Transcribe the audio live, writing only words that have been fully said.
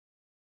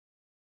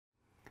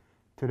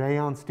Today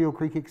on Steele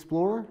Creek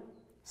Explorer,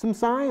 some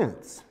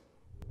science.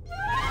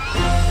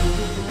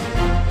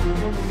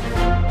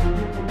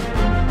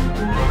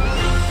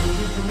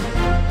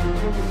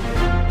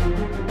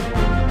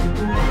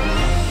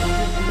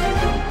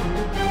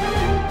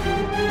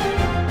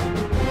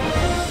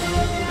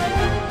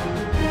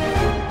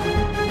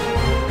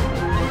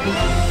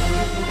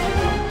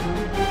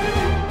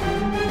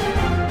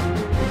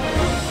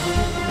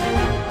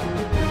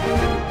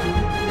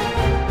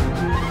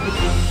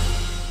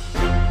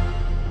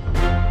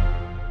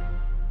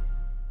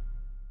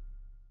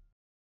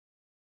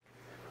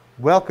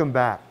 Welcome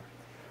back.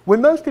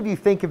 When most of you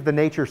think of the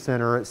Nature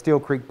Center at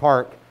Steele Creek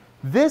Park,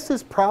 this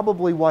is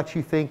probably what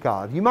you think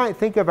of. You might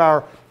think of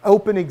our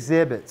open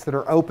exhibits that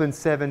are open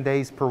 7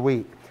 days per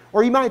week.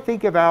 Or you might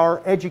think of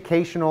our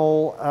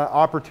educational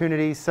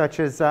opportunities such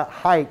as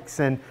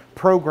hikes and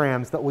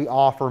programs that we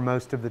offer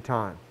most of the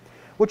time.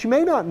 What you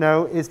may not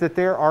know is that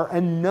there are a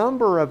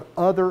number of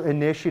other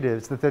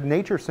initiatives that the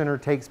Nature Center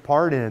takes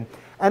part in,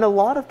 and a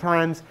lot of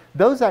times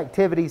those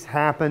activities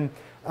happen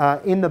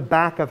in the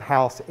back of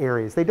house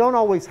areas. They don't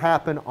always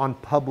happen on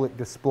public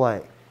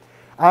display.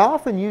 I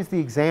often use the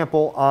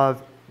example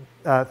of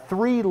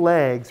 3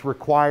 legs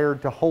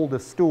required to hold a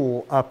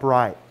stool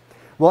upright.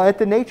 Well, at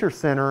the Nature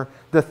Center,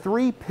 the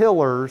 3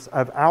 pillars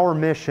of our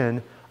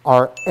mission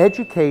are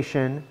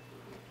education,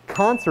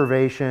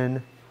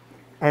 conservation,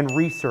 and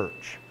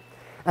research.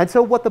 And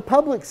so what the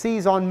public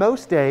sees on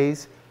most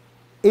days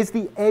is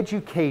the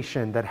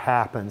education that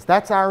happens.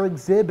 That's our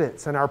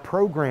exhibits and our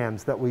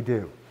programs that we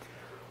do.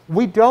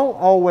 We don't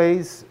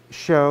always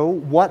show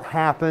what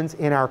happens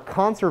in our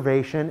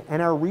conservation and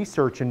our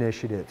research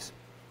initiatives.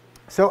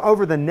 So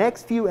over the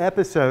next few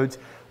episodes,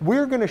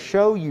 we're going to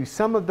show you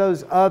some of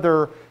those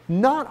other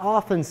not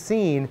often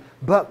seen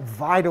but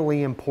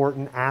vitally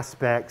important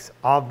aspects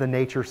of the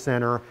Nature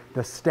Center,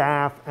 the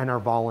staff, and our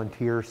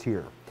volunteers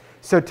here.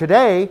 So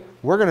today,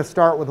 we're going to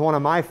start with one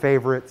of my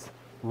favorites,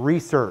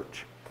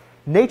 research.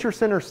 Nature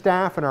Center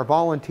staff and our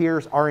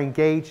volunteers are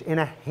engaged in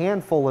a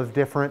handful of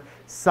different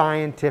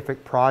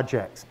scientific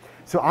projects.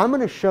 So I'm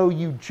going to show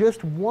you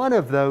just one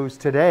of those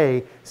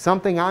today,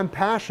 something I'm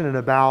passionate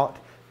about,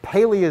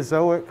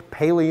 Paleozoic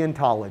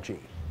paleontology.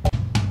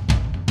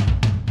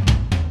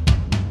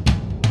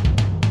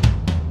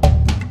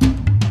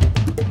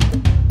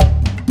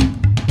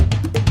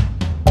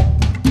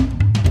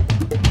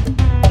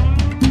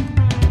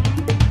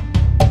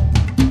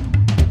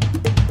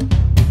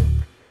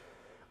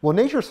 Well,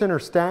 Nature Center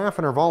staff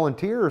and our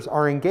volunteers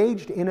are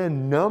engaged in a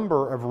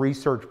number of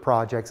research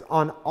projects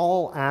on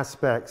all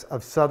aspects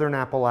of Southern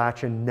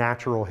Appalachian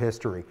natural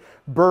history.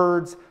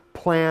 Birds,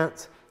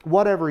 plants,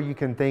 whatever you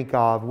can think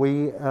of,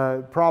 we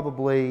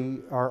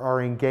probably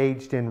are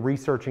engaged in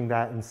researching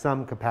that in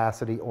some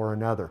capacity or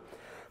another.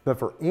 But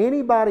for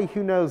anybody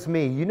who knows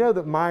me, you know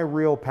that my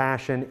real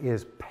passion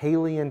is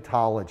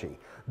paleontology,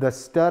 the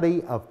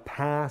study of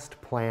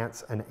past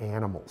plants and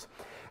animals.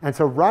 And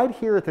so right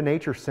here at the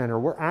Nature Center,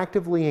 we're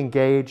actively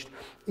engaged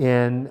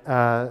in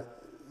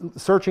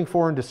searching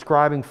for and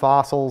describing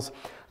fossils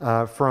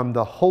from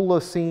the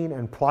Holocene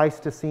and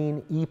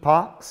Pleistocene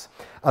epochs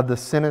of the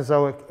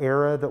Cenozoic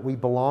era that we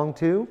belong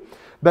to.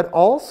 But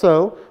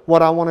also,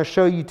 what I want to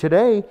show you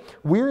today,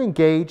 we're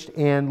engaged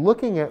in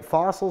looking at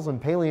fossils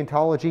and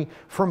paleontology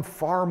from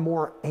far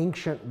more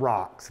ancient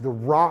rocks, the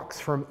rocks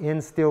from in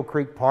Steele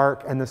Creek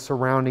Park and the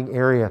surrounding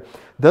area.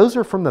 Those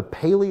are from the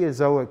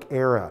Paleozoic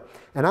era.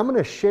 And I'm going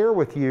to share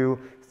with you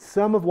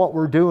some of what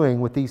we're doing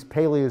with these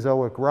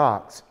Paleozoic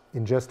rocks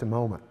in just a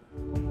moment.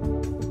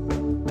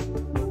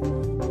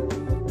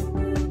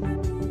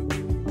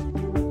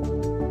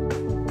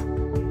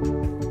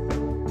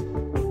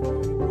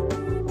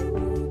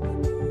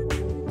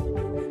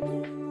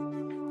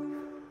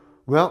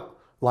 Well,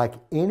 like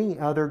any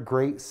other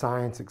great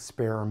science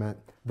experiment,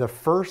 the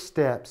first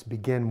steps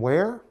begin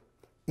where?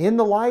 In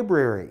the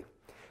library.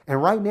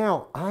 And right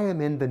now, I am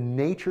in the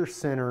Nature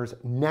Center's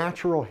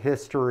Natural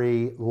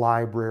History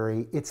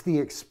Library. It's the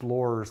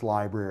Explorer's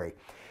Library.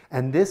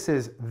 And this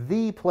is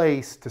the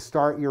place to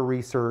start your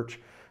research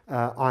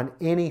on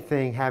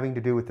anything having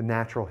to do with the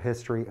natural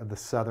history of the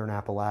Southern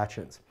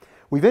Appalachians.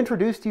 We've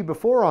introduced you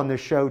before on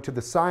this show to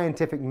the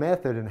scientific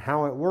method and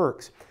how it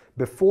works.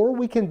 Before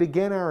we can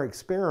begin our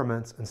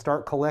experiments and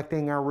start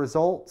collecting our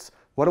results,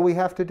 what do we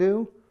have to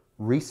do?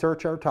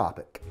 Research our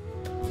topic.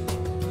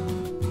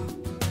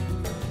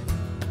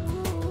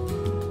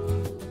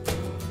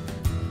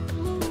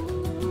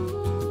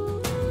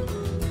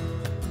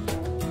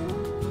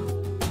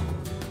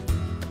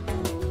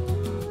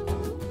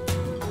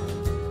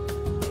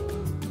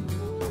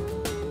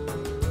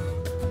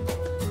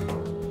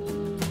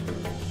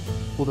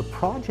 Well, the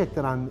project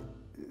that I'm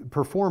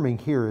performing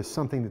here is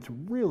something that's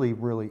really,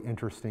 really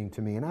interesting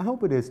to me, and I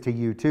hope it is to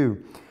you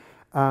too.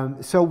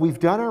 So we've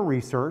done our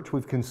research,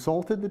 we've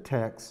consulted the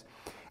texts,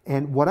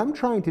 and what I'm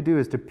trying to do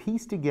is to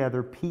piece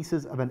together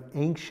pieces of an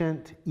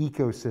ancient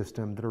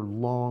ecosystem that are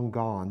long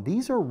gone.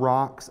 These are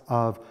rocks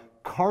of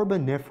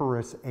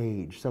Carboniferous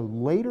age, so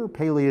later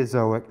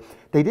Paleozoic.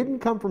 They didn't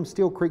come from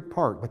Steele Creek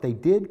Park, but they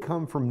did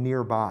come from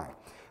nearby.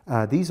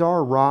 These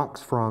are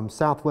rocks from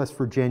Southwest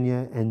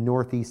Virginia and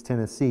Northeast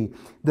Tennessee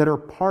that are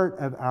part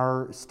of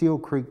our Steele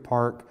Creek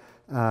Park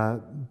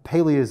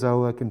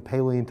Paleozoic and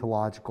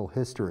paleontological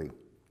history.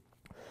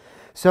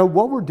 So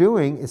what we're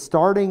doing is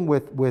starting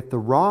with the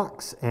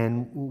rocks,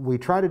 and we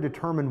try to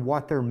determine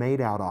what they're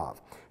made out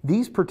of.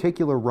 These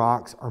particular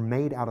rocks are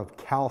made out of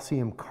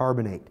calcium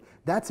carbonate.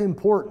 That's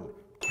important,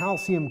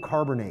 calcium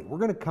carbonate. We're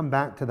going to come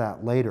back to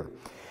that later.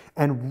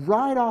 And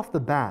right off the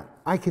bat,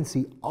 I can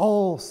see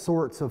all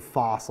sorts of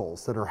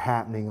fossils that are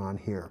happening on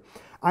here.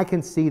 I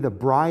can see the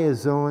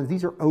bryozoans,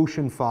 these are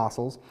ocean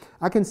fossils.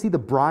 I can see the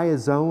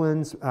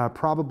bryozoans,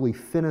 probably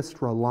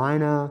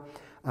Fenestrelina.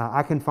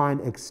 I can find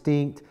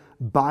extinct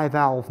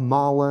bivalve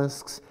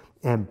mollusks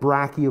and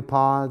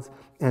brachiopods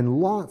and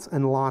lots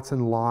and lots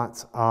and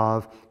lots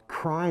of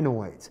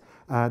crinoids.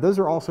 Those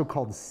are also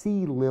called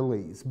sea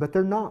lilies, but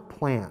they're not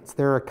plants.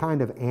 They're a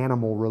kind of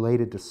animal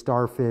related to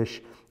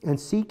starfish and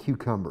sea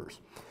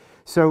cucumbers.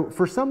 So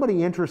for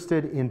somebody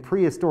interested in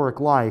prehistoric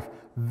life,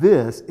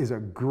 this is a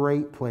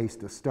great place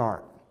to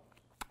start.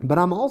 But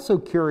I'm also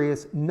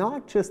curious,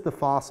 not just the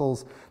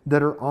fossils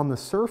that are on the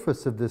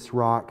surface of this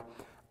rock,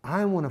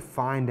 I want to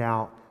find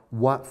out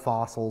what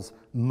fossils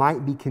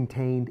might be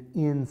contained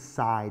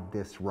inside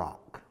this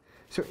rock.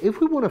 So if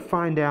we want to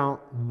find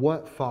out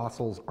what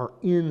fossils are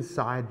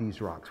inside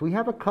these rocks, we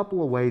have a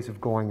couple of ways of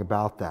going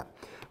about that.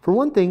 For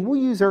one thing, we'll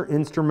use our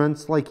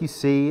instruments like you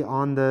see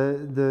on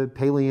the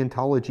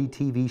paleontology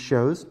TV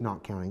shows,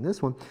 not counting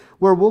this one,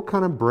 where we'll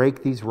kind of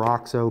break these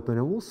rocks open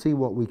and we'll see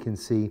what we can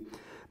see.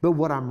 But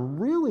what I'm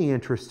really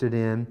interested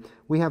in,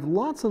 we have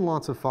lots and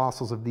lots of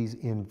fossils of these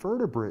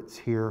invertebrates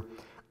here.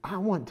 I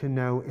want to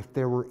know if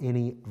there were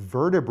any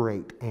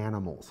vertebrate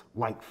animals,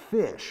 like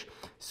fish,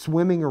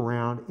 swimming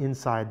around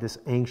inside this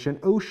ancient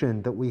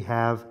ocean that we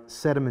have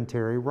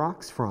sedimentary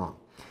rocks from.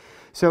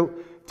 So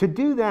to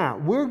do that,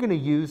 we're going to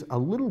use a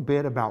little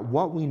bit about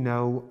what we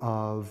know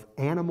of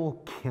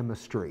animal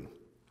chemistry.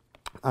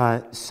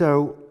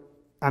 So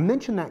I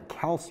mentioned that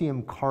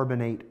calcium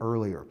carbonate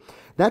earlier.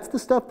 That's the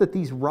stuff that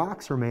these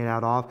rocks are made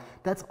out of.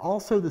 That's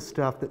also the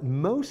stuff that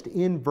most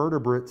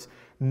invertebrates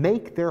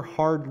make their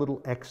hard little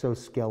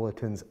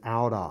exoskeletons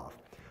out of.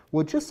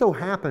 Well, it just so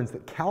happens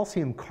that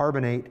calcium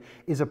carbonate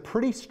is a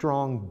pretty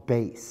strong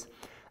base.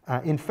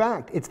 In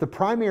fact, it's the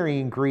primary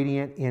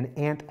ingredient in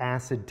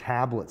antacid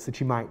tablets that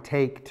you might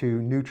take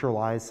to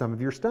neutralize some of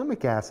your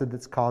stomach acid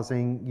that's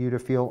causing you to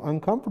feel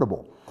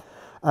uncomfortable.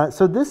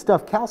 So this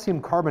stuff,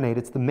 calcium carbonate,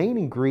 it's the main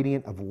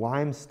ingredient of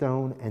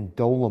limestone and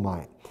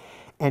dolomite.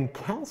 And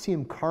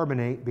calcium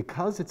carbonate,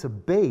 because it's a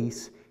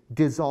base,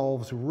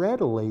 dissolves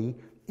readily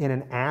in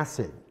an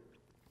acid.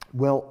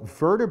 Well,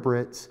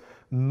 vertebrates,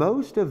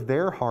 most of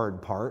their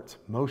hard parts,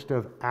 most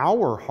of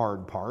our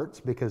hard parts,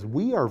 because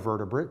we are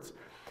vertebrates,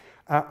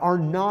 are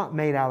not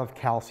made out of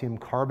calcium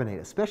carbonate,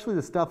 especially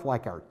the stuff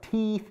like our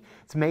teeth.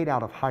 It's made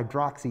out of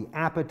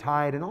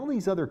hydroxyapatite and all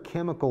these other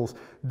chemicals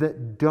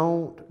that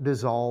don't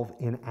dissolve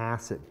in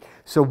acid.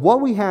 So what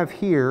we have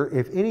here,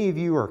 if any of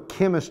you are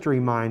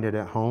chemistry minded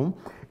at home,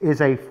 is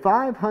a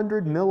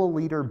 500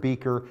 milliliter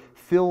beaker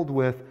filled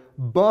with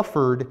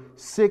buffered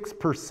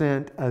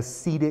 6%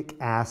 acetic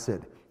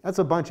acid. That's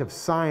a bunch of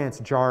science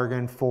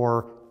jargon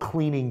for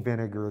cleaning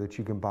vinegar that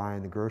you can buy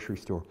in the grocery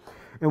store.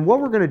 And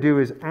what we're going to do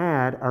is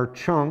add our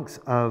chunks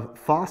of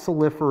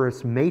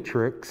fossiliferous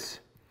matrix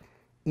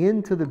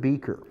into the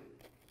beaker.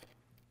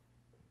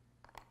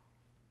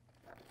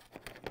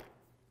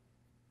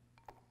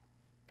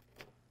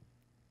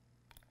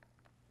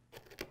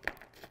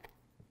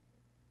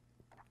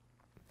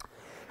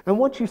 And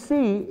what you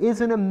see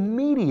is an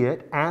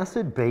immediate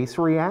acid-base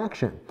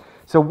reaction.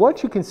 So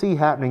what you can see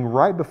happening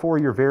right before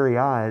your very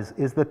eyes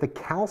is that the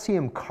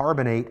calcium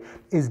carbonate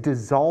is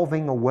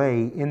dissolving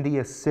away in the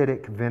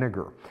acidic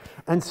vinegar.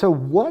 And so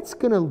what's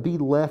going to be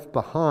left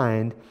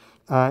behind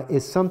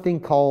is something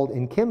called,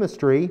 in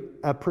chemistry,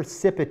 a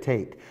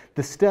precipitate.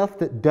 The stuff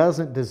that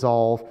doesn't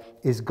dissolve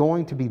is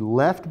going to be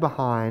left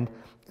behind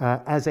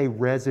as a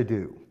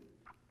residue.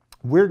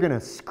 We're going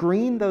to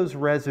screen those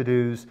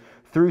residues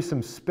through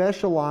some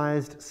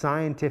specialized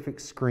scientific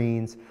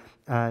screens,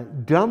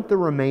 dump the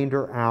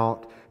remainder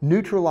out,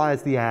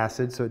 neutralize the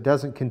acid so it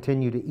doesn't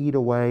continue to eat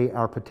away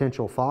our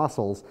potential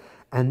fossils,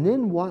 and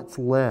then what's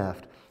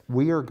left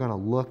we are going to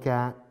look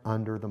at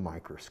under the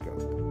microscope.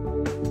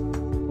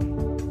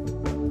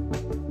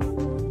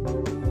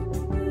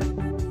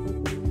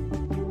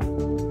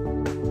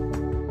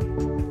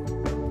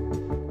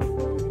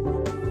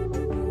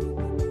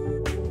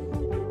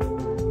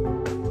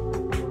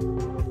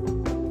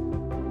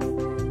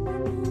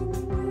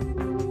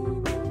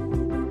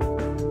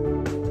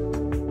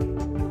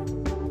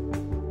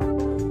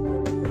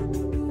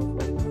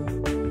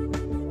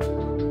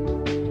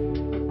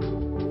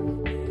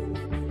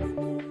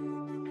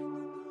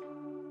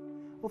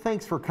 Well,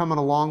 thanks for coming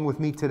along with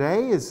me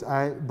today as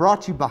I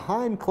brought you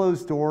behind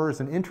closed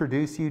doors and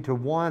introduce you to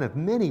one of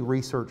many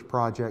research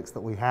projects that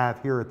we have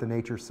here at the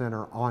Nature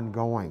Center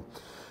ongoing.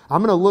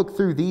 I'm going to look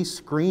through these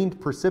screened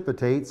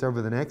precipitates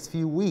over the next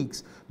few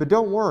weeks, but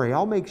don't worry,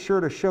 I'll make sure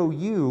to show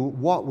you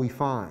what we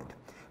find.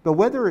 But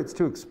whether it's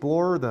to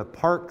explore the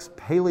park's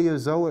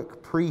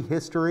Paleozoic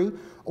prehistory,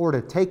 or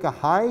to take a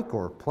hike,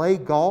 or play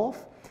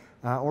golf,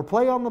 or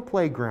play on the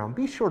playground,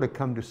 be sure to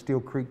come to Steele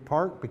Creek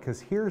Park,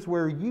 because here's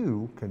where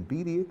you can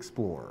be the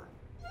explorer.